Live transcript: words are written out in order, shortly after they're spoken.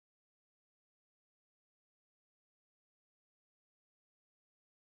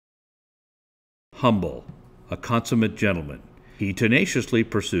humble, a consummate gentleman. He tenaciously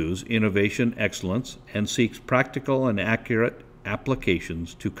pursues innovation excellence and seeks practical and accurate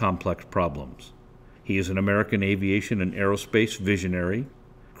applications to complex problems. He is an American aviation and aerospace visionary,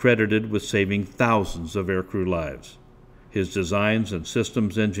 credited with saving thousands of aircrew lives. His designs and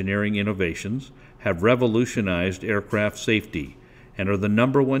systems engineering innovations have revolutionized aircraft safety and are the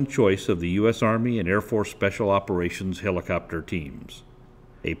 #1 choice of the U.S. Army and Air Force Special Operations helicopter teams.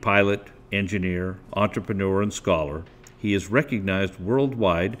 A pilot, engineer, entrepreneur, and scholar, he is recognized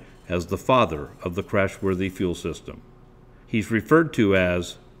worldwide as the father of the crash-worthy fuel system. He's referred to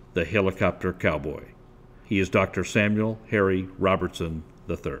as the helicopter cowboy. He is Dr. Samuel Harry Robertson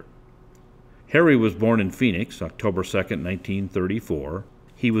III. Harry was born in Phoenix, October 2, 1934.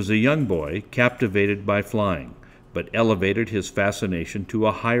 He was a young boy captivated by flying, but elevated his fascination to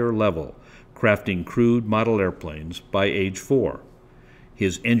a higher level, crafting crude model airplanes by age 4.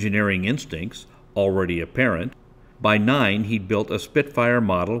 His engineering instincts, already apparent, by 9 he'd built a Spitfire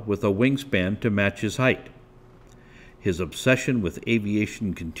model with a wingspan to match his height. His obsession with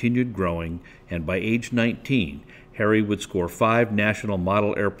aviation continued growing, and by age 19, Harry would score 5 national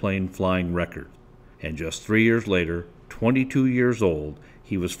model airplane flying records. And just 3 years later, 22 years old,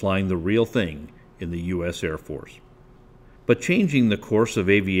 he was flying the real thing in the U.S. Air Force. But changing the course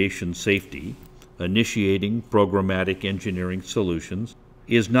of aviation safety, initiating programmatic engineering solutions,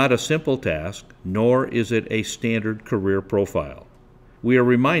 is not a simple task, nor is it a standard career profile. We are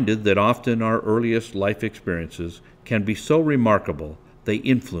reminded that often our earliest life experiences can be so remarkable they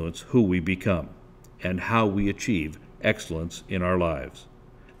influence who we become and how we achieve excellence in our lives.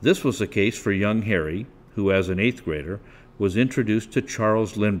 This was the case for young Harry, who as an 8th grader was introduced to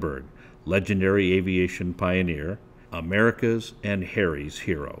Charles Lindbergh, legendary aviation pioneer, America's and Harry's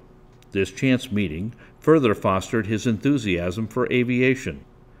hero. This chance meeting further fostered his enthusiasm for aviation,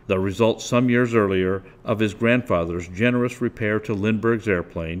 the result some years earlier of his grandfather's generous repair to Lindbergh's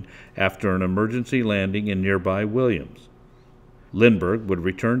airplane after an emergency landing in nearby Williams. Lindbergh would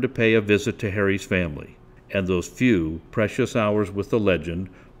return to pay a visit to Harry's family, and those few precious hours with the legend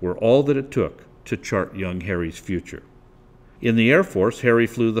were all that it took to chart young Harry's future. In the Air Force, Harry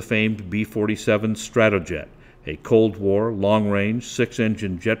flew the famed B-47 Stratojet, a Cold War, long-range,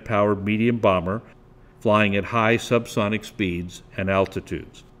 6-engine jet-powered medium bomber flying at high subsonic speeds and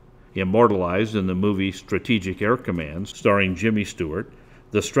altitudes. Immortalized in the movie Strategic Air Command, starring Jimmy Stewart,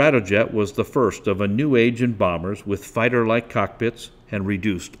 the Stratojet was the first of a new age in bombers with fighter-like cockpits and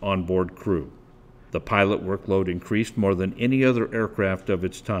reduced onboard crew. The pilot workload increased more than any other aircraft of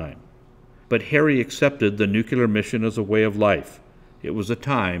its time. But Harry accepted the nuclear mission as a way of life. It was a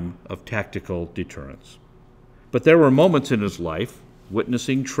time of tactical deterrence. But there were moments in his life,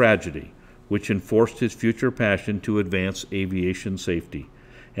 witnessing tragedy, which enforced his future passion to advance aviation safety,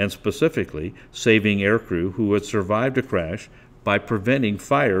 and specifically saving aircrew who had survived a crash by preventing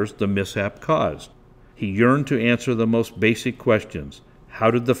fires the mishap caused. He yearned to answer the most basic questions. How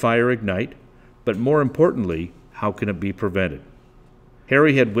did the fire ignite? But more importantly, how can it be prevented?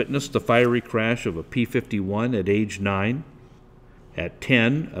 Harry had witnessed the fiery crash of a P-51 at age 9, at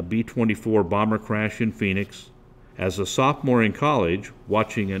 10, a B-24 bomber crash in Phoenix, as a sophomore in college,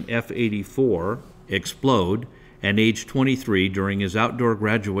 watching an F-84 explode, and age 23 during his outdoor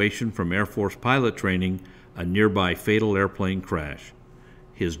graduation from Air Force pilot training, a nearby fatal airplane crash.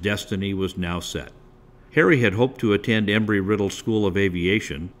 His destiny was now set. Harry had hoped to attend Embry-Riddle School of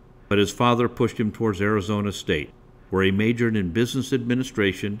Aviation, but his father pushed him towards Arizona State, where he majored in business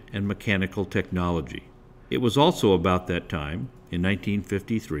administration and mechanical technology. It was also about that time, in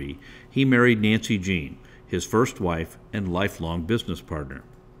 1953, he married Nancy Jean, his first wife and lifelong business partner.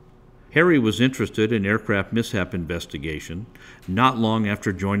 Harry was interested in aircraft mishap investigation not long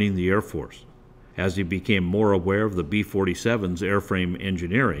after joining the Air Force. As he became more aware of the B-47's airframe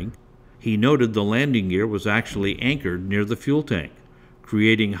engineering, he noted the landing gear was actually anchored near the fuel tank,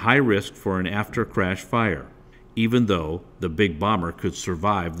 creating high risk for an after-crash fire, even though the big bomber could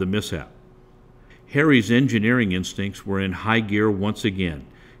survive the mishap. Harry's engineering instincts were in high gear once again.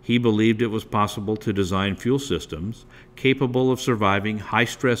 He believed it was possible to design fuel systems capable of surviving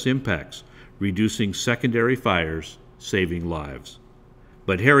high-stress impacts, reducing secondary fires, saving lives.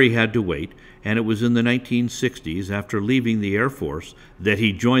 But Harry had to wait, and it was in the 1960s, after leaving the Air Force, that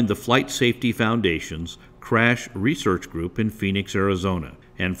he joined the Flight Safety Foundation's Crash Research Group in Phoenix, Arizona,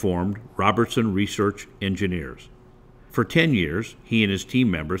 and formed Robertson Research Engineers. For 10 years, he and his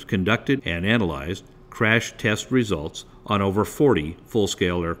team members conducted and analyzed crash test results on over 40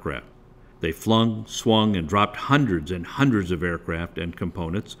 full-scale aircraft. They flung, swung, and dropped hundreds and hundreds of aircraft and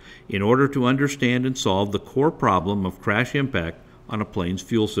components in order to understand and solve the core problem of crash impact on a plane's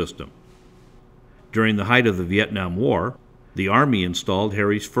fuel system. During the height of the Vietnam War, the Army installed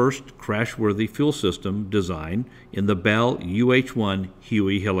Harry's first crash-worthy fuel system design in the Bell UH-1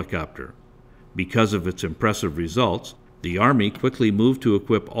 Huey helicopter. Because of its impressive results, the Army quickly moved to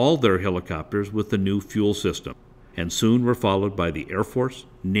equip all their helicopters with the new fuel system, and soon were followed by the Air Force,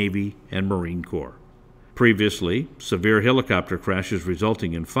 Navy, and Marine Corps. Previously, severe helicopter crashes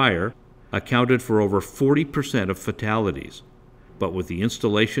resulting in fire accounted for over 40% of fatalities, but with the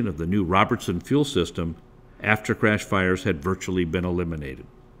installation of the new Robertson fuel system, after-crash fires had virtually been eliminated.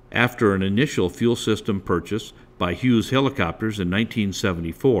 After an initial fuel system purchase by Hughes Helicopters in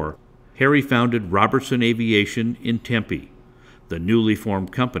 1974, Harry founded Robertson Aviation in Tempe. The newly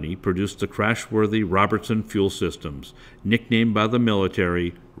formed company produced the crash-worthy Robertson fuel systems, nicknamed by the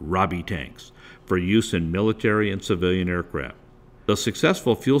military Robbie tanks, for use in military and civilian aircraft. The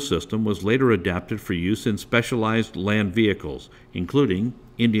successful fuel system was later adapted for use in specialized land vehicles, including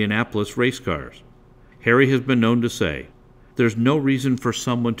Indianapolis race cars. Harry has been known to say, "There's no reason for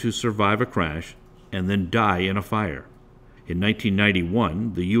someone to survive a crash and then die in a fire." In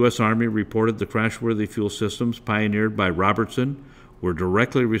 1991, the U.S. Army reported the crash-worthy fuel systems pioneered by Robertson were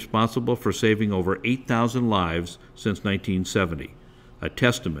directly responsible for saving over 8,000 lives since 1970, a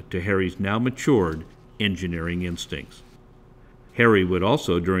testament to Harry's now matured engineering instincts. Harry would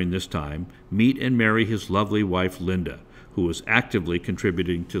also, during this time, meet and marry his lovely wife Linda, who was actively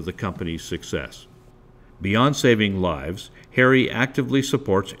contributing to the company's success. Beyond saving lives, Harry actively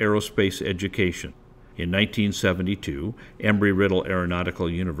supports aerospace education. In 1972, Embry-Riddle Aeronautical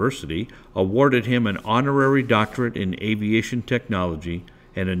University awarded him an honorary doctorate in aviation technology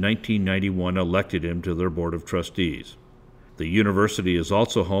and in 1991 elected him to their board of trustees. The university is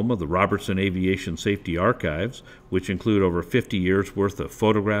also home of the Robertson Aviation Safety Archives, which include over 50 years' worth of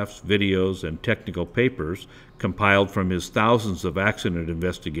photographs, videos, and technical papers compiled from his thousands of accident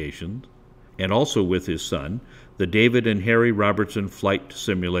investigations, and also with his son, the David and Harry Robertson Flight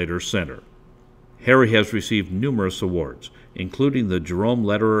Simulator Center. Harry has received numerous awards, including the Jerome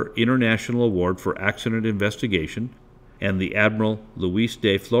Lederer International Award for Accident Investigation and the Admiral Luis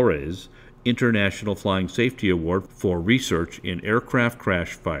de Flores International Flying Safety Award for research in aircraft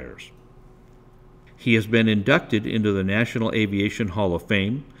crash fires. He has been inducted into the National Aviation Hall of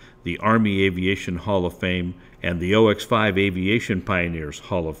Fame, the Army Aviation Hall of Fame, and the OX-5 Aviation Pioneers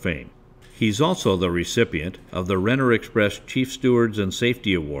Hall of Fame. He's also the recipient of the Renner Express Chief Stewards and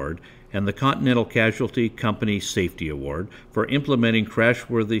Safety Award and the Continental Casualty Company Safety Award for implementing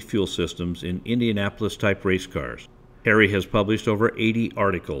crash-worthy fuel systems in Indianapolis-type race cars. Harry has published over 80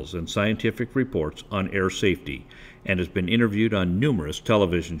 articles and scientific reports on air safety and has been interviewed on numerous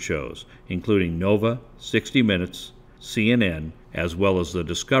television shows, including Nova, 60 Minutes, CNN, as well as the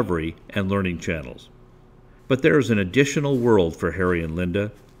Discovery and Learning channels. But there is an additional world for Harry and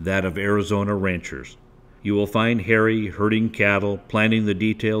Linda, that of Arizona ranchers. You will find Harry herding cattle, planning the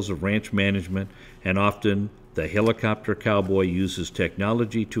details of ranch management, and often the helicopter cowboy uses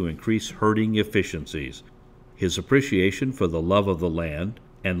technology to increase herding efficiencies. His appreciation for the love of the land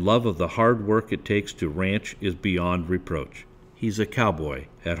and love of the hard work it takes to ranch is beyond reproach. He's a cowboy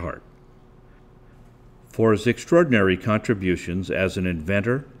at heart. For his extraordinary contributions as an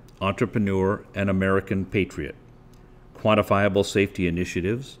inventor, entrepreneur, and American patriot, quantifiable safety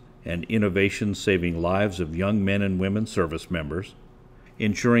initiatives, and innovations saving lives of young men and women service members,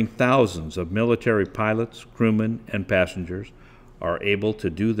 ensuring thousands of military pilots, crewmen, and passengers are able to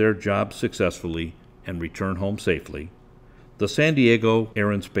do their jobs successfully and return home safely, the San Diego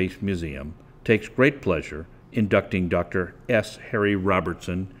Air and Space Museum takes great pleasure inducting Dr. S. Harry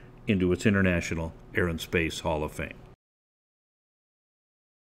Robertson into its International Air and Space Hall of Fame.